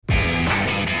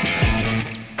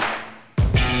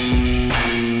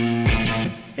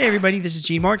Hey everybody, this is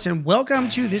Gene Marks, and welcome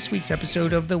to this week's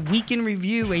episode of the Week in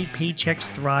Review, a Paychecks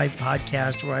Thrive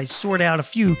podcast, where I sort out a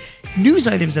few news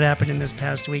items that happened in this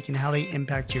past week and how they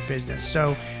impact your business.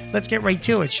 So let's get right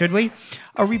to it, should we?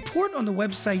 A report on the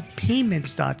website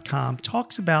payments.com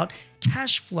talks about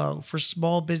cash flow for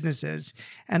small businesses,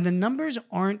 and the numbers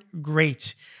aren't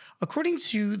great. According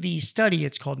to the study,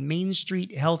 it's called Main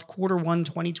Street Health Q1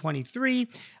 2023,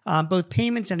 both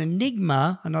Payments and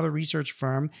Enigma, another research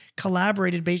firm,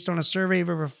 collaborated based on a survey of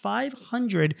over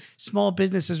 500 small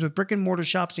businesses with brick and mortar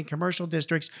shops in commercial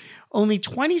districts. Only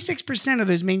 26% of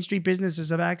those Main Street businesses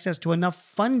have access to enough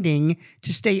funding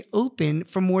to stay open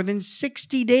for more than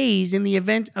 60 days in the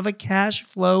event of a cash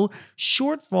flow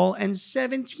shortfall, and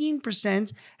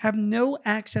 17% have no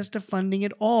access to funding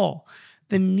at all.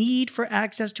 The need for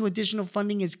access to additional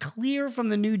funding is clear from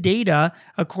the new data,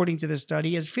 according to the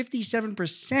study, as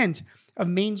 57% of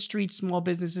Main Street small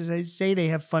businesses say they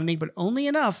have funding, but only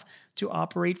enough to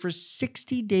operate for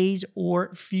 60 days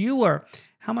or fewer.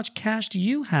 How much cash do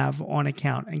you have on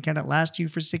account, and can it last you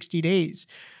for 60 days?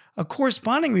 A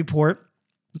corresponding report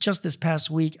just this past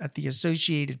week at the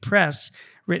Associated Press,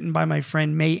 written by my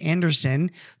friend May Anderson,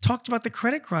 talked about the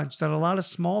credit crunch that a lot of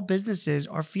small businesses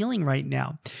are feeling right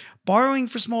now. Borrowing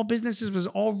for small businesses was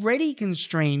already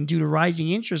constrained due to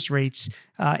rising interest rates,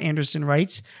 Anderson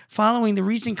writes. Following the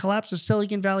recent collapse of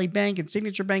Silicon Valley Bank and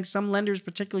Signature Bank, some lenders,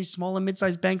 particularly small and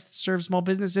mid-sized banks that serve small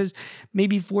businesses, may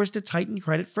be forced to tighten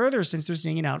credit further since they're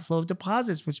seeing an outflow of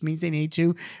deposits, which means they need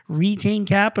to retain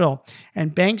capital.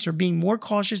 And banks are being more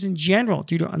cautious in general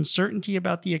due to uncertainty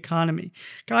about the economy.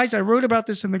 Guys, I wrote about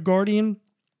this in The Guardian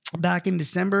back in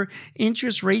December.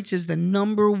 Interest rates is the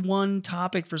number one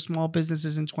topic for small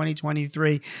businesses in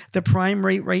 2023. The prime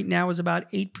rate right now is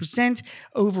about 8%.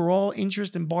 Overall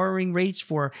interest and borrowing rates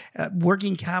for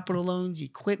working capital loans,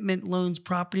 equipment loans,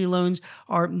 property loans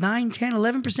are 9, 10,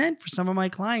 11% for some of my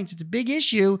clients. It's a big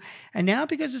issue. And now,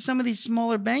 because of some of these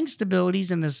smaller bank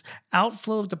stabilities and this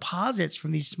outflow of deposits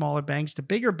from these smaller banks to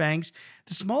bigger banks,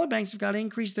 the smaller banks have got to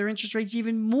increase their interest rates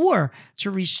even more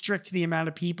to restrict the amount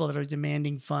of people that are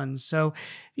demanding funds. So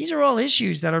these are all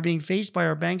issues that are being faced by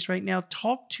our banks right now.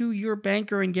 Talk to your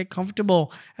banker and get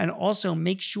comfortable, and also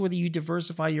make sure that you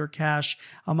diversify your cash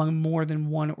among more than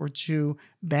one or two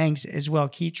banks as well.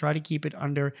 Try to keep it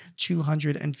under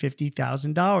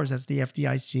 $250,000. That's the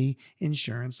FDIC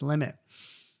insurance limit.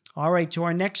 All right, to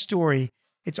our next story.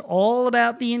 It's all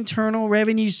about the Internal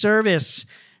Revenue Service.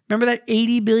 Remember that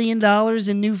 $80 billion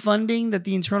in new funding that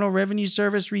the Internal Revenue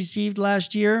Service received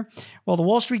last year? Well, the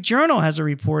Wall Street Journal has a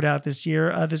report out this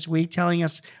week, telling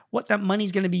us what that money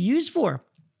is going to be used for.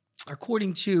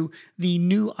 According to the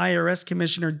new IRS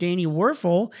Commissioner, Danny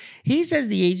Werfel, he says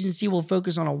the agency will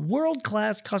focus on a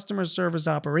world-class customer service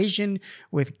operation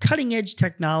with cutting-edge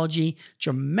technology,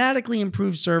 dramatically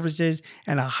improved services,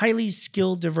 and a highly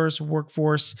skilled, diverse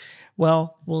workforce.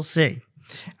 Well, we'll see.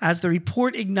 As the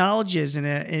report acknowledges,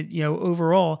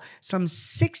 overall, some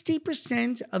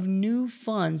 60% of new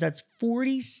funds, that's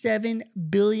 $47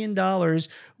 billion,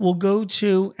 will go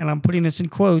to, and I'm putting this in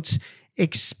quotes,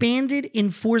 expanded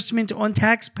enforcement on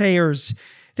taxpayers.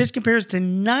 This compares to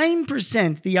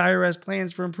 9% the IRS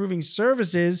plans for improving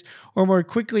services or more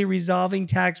quickly resolving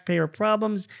taxpayer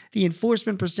problems. The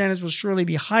enforcement percentage will surely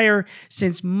be higher,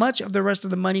 since much of the rest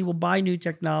of the money will buy new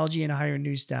technology and hire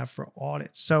new staff for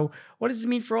audits. So what does it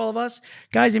mean for all of us?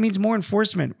 Guys, it means more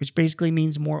enforcement, which basically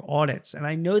means more audits. And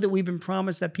I know that we've been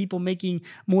promised that people making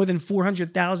more than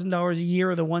 $400,000 a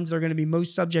year are the ones that are going to be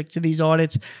most subject to these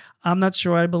audits. I'm not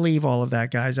sure I believe all of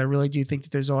that, guys. I really do think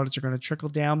that those audits are going to trickle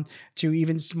down to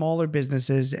even smaller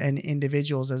businesses and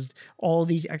individuals as all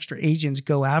these extra agents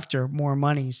go after more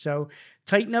money. So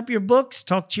tighten up your books,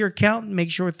 talk to your accountant, make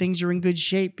sure things are in good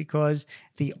shape, because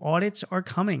the audits are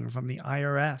coming from the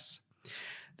IRS.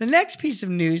 The next piece of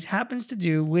news happens to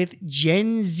do with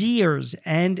Gen Zers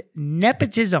and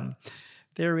nepotism.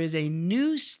 There is a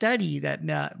new study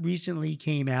that recently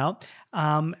came out,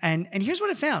 and here's what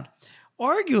it found.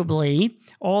 Arguably,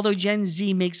 although Gen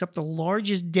Z makes up the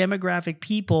largest demographic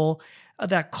people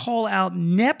that call out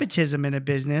nepotism in a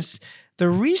business, the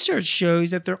research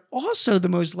shows that they're also the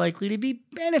most likely to be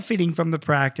benefiting from the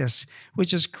practice,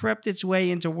 which has crept its way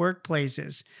into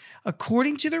workplaces.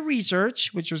 According to the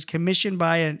research, which was commissioned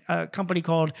by a company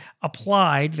called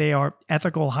Applied, they are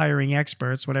ethical hiring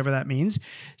experts, whatever that means,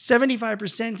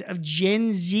 75% of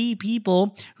Gen Z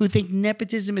people who think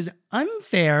nepotism is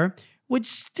unfair would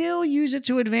still use it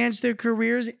to advance their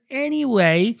careers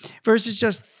anyway, versus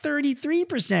just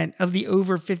 33% of the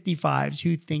over 55s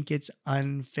who think it's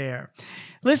unfair.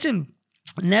 Listen,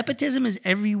 Nepotism is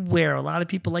everywhere. A lot of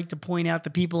people like to point out the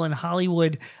people in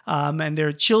Hollywood and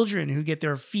their children who get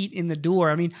their feet in the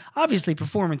door. I mean, obviously,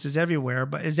 performance is everywhere,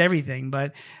 but is everything.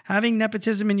 But having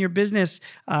nepotism in your business,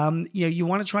 you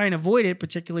want to try and avoid it,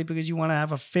 particularly because you want to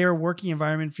have a fair working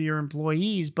environment for your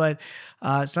employees. But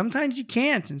sometimes you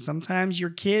can't, and sometimes your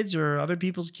kids or other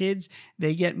people's kids,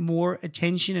 they get more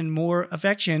attention and more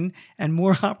affection and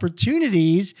more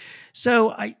opportunities.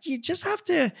 So you just have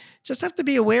to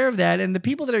be aware of that. And the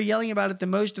people that are yelling about it the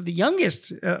most are the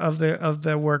youngest of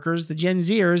the workers, the Gen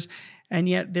Zers, and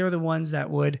yet they're the ones that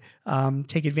would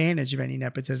take advantage of any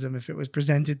nepotism if it was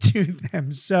presented to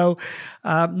them. So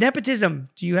nepotism,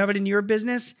 do you have it in your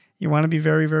business? You want to be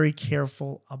very, very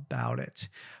careful about it.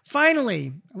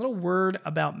 Finally, a little word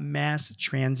about mass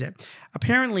transit.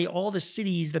 Apparently, all the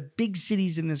cities, the big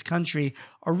cities in this country,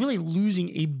 are really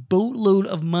losing a boatload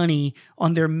of money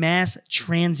on their mass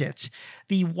transit.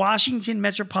 The Washington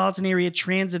Metropolitan Area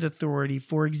Transit Authority,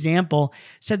 for example,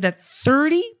 said that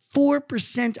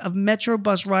 34% of Metro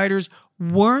bus riders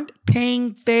weren't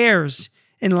paying fares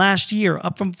in last year,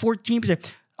 up from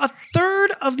 14%. A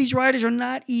third of these riders are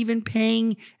not even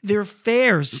paying their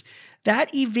fares.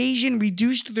 That evasion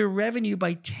reduced their revenue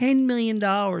by $10 million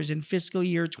in fiscal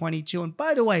year 22. And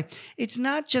by the way, it's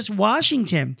not just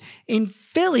Washington. In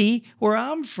Philly, where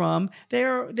I'm from,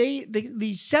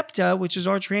 the SEPTA, which is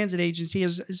our transit agency,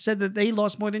 has said that they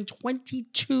lost more than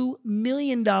 $22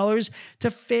 million to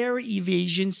fare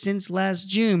evasion since last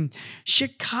June.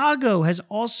 Chicago has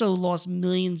also lost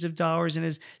millions of dollars and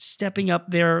is stepping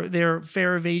up their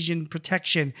fare evasion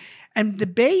protection. And the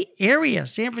Bay Area,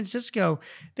 San Francisco,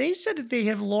 they said that they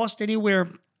have lost anywhere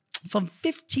from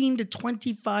 $15 to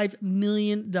 $25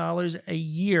 million a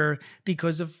year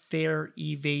because of fare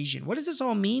evasion. What does this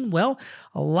all mean? Well,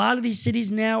 a lot of these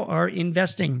cities now are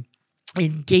investing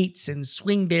in gates and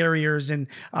swing barriers and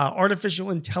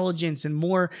artificial intelligence and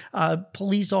more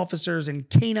police officers and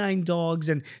canine dogs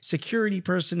and security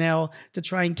personnel to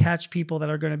try and catch people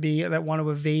that want to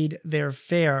evade their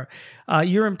fare.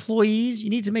 Your employees, you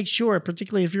need to make sure,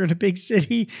 particularly if you're in a big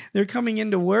city, they're coming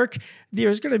into work,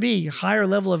 there's going to be higher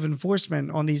level of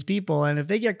enforcement on these people. And if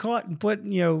they get caught and put,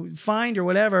 fined or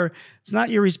whatever, it's not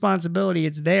your responsibility,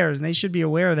 it's theirs. And they should be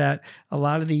aware of that. A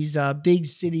lot of these big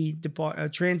city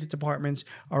transit departments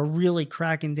are really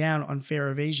cracking down on fare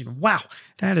evasion. Wow,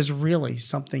 that is really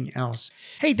something else.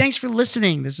 Hey, thanks for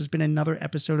listening. This has been another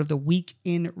episode of the Week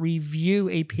in Review,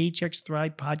 a Paychecks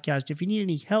Thrive podcast. If you need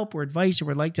any help or advice or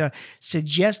would like to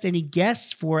suggest any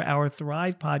guests for our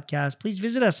Thrive podcast, please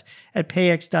visit us at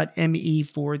payx.me/Thrive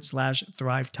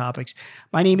Topics.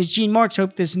 My name is Gene Marks.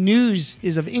 Hope this news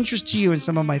is of interest to you and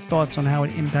some of my thoughts on how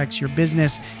it impacts your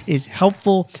business is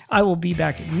helpful. I will be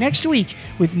back next week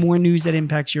with more news that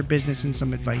impacts your business and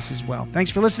some advice as well. Thanks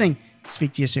for listening.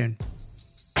 Speak to you soon.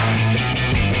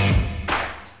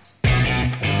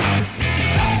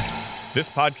 This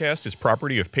podcast is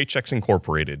property of Paychecks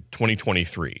Incorporated,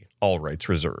 2023. All rights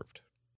reserved.